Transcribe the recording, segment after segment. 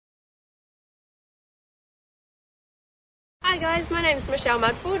Hi guys, my name is Michelle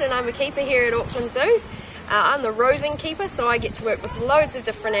Mudford and I'm a keeper here at Auckland Zoo. I'm the roving keeper, so I get to work with loads of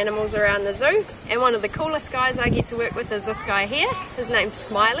different animals around the zoo. And one of the coolest guys I get to work with is this guy here. His name's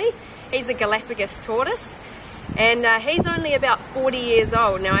Smiley. He's a Galapagos tortoise. And he's only about 40 years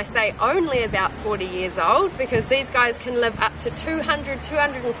old. Now I say only about 40 years old because these guys can live up to 200,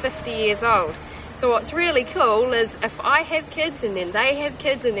 250 years old. So what's really cool is if I have kids and then they have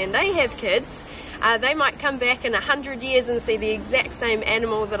kids and then they have kids, they might come back in 100 years and see the exact same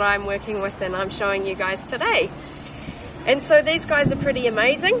animal that I'm working with and I'm showing you guys today. And so these guys are pretty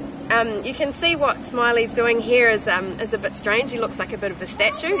amazing. You can see what Smiley's doing here is a bit strange. He looks like a bit of a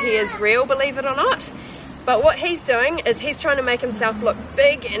statue. He is real, believe it or not. But what he's doing is he's trying to make himself look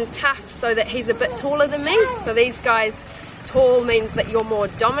big and tough so that he's a bit taller than me. For these guys, tall means that you're more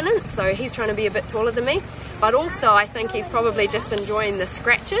dominant, so he's trying to be a bit taller than me. But also I think he's probably just enjoying the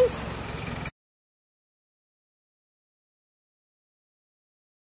scratches.